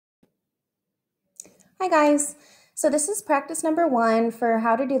Hi guys. So this is practice number 1 for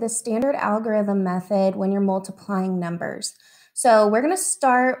how to do the standard algorithm method when you're multiplying numbers. So we're going to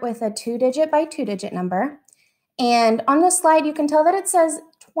start with a 2-digit by 2-digit number. And on the slide, you can tell that it says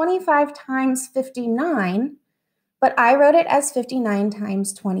 25 times 59, but I wrote it as 59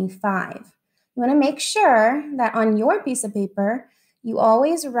 times 25. You want to make sure that on your piece of paper, you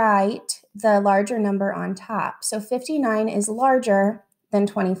always write the larger number on top. So 59 is larger than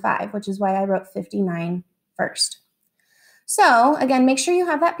 25, which is why I wrote 59 first. So again, make sure you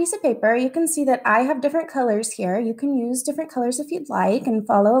have that piece of paper. You can see that I have different colors here. You can use different colors if you'd like and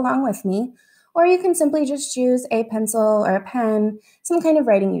follow along with me, or you can simply just use a pencil or a pen, some kind of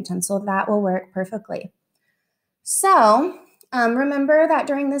writing utensil. That will work perfectly. So remember that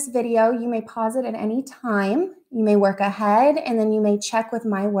during this video, you may pause it at any time. You may work ahead, and then you may check with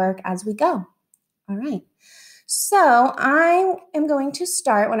my work as we go. All right. So I am going to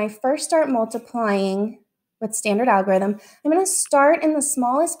start, when I first start multiplying with standard algorithm, I'm going to start in the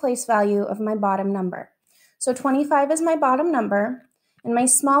smallest place value of my bottom number. So 25 is my bottom number, and my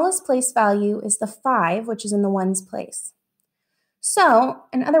smallest place value is the 5, which is in the ones place. So,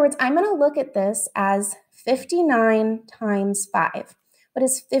 in other words, I'm going to look at this as 59 times 5. What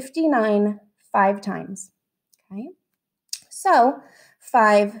is 59 5 times? Okay. So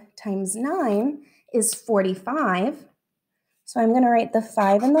 5 times 9 is 45. So I'm going to write the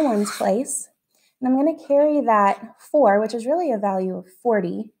 5 in the ones place, and I'm going to carry that 4, which is really a value of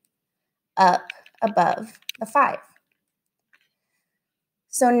 40, up above the 5.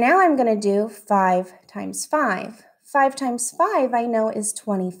 So now I'm going to do 5 times 5. 5 times 5 I know is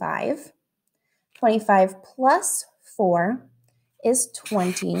 25. 25 plus 4 is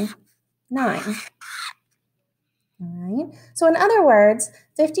 29. All right. So in other words,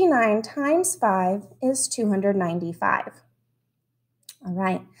 59 times 5 is 295. All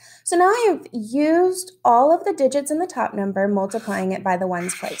right. So now I've used all of the digits in the top number, multiplying it by the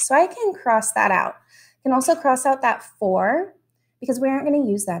ones place. So I can cross that out. I can also cross out that 4 because we aren't going to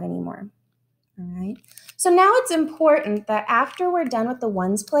use that anymore. All right. So now it's important that after we're done with the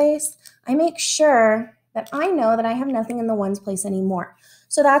ones place, I make sure that I know that I have nothing in the ones place anymore.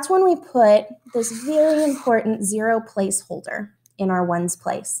 So that's when we put this very important 0 placeholder in our ones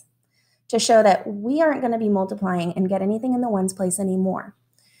place to show that we aren't going to be multiplying and get anything in the ones place anymore.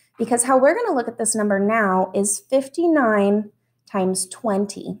 Because how we're going to look at this number now is 59 times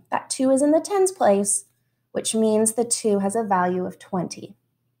 20. That 2 is in the tens place, which means the 2 has a value of 20.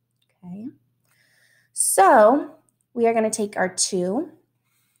 Okay. So we are going to take our 2.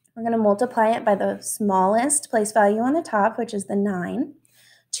 We're going to multiply it by the smallest place value on the top, which is the 9.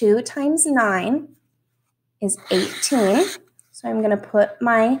 2 times 9 is 18. So I'm going to put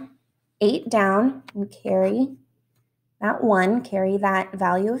my 8 down and carry that 1, carry that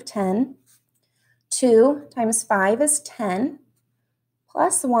value of 10. 2 times 5 is 10,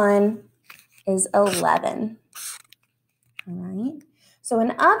 plus 1 is 11. All right. So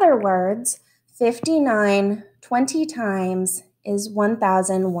in other words, 59 20 times is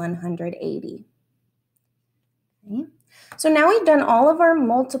 1,180. Okay. So now we've done all of our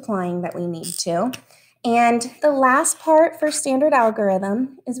multiplying that we need to. And the last part for standard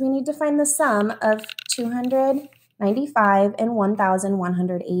algorithm is we need to find the sum of 295 and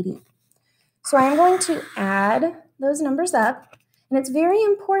 1,180. So I'm going to add those numbers up, and it's very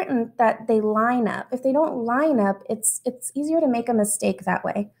important that they line up. If they don't line up, it's easier to make a mistake that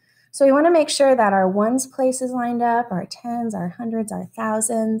way. So we want to make sure that our ones place is lined up, our tens, our hundreds, our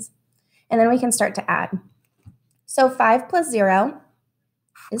thousands, and then we can start to add. So 5 plus 0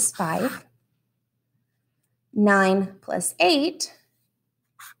 is 5. 9 plus 8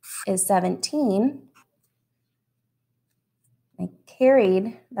 is 17. I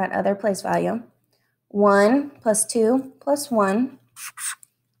carried that other place value. 1 plus 2 plus 1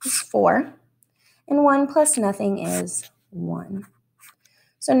 is 4. And 1 plus nothing is 1.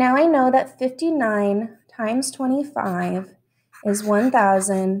 So now I know that 59 times 25 is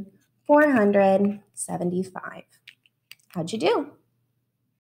 1,475. How'd you do?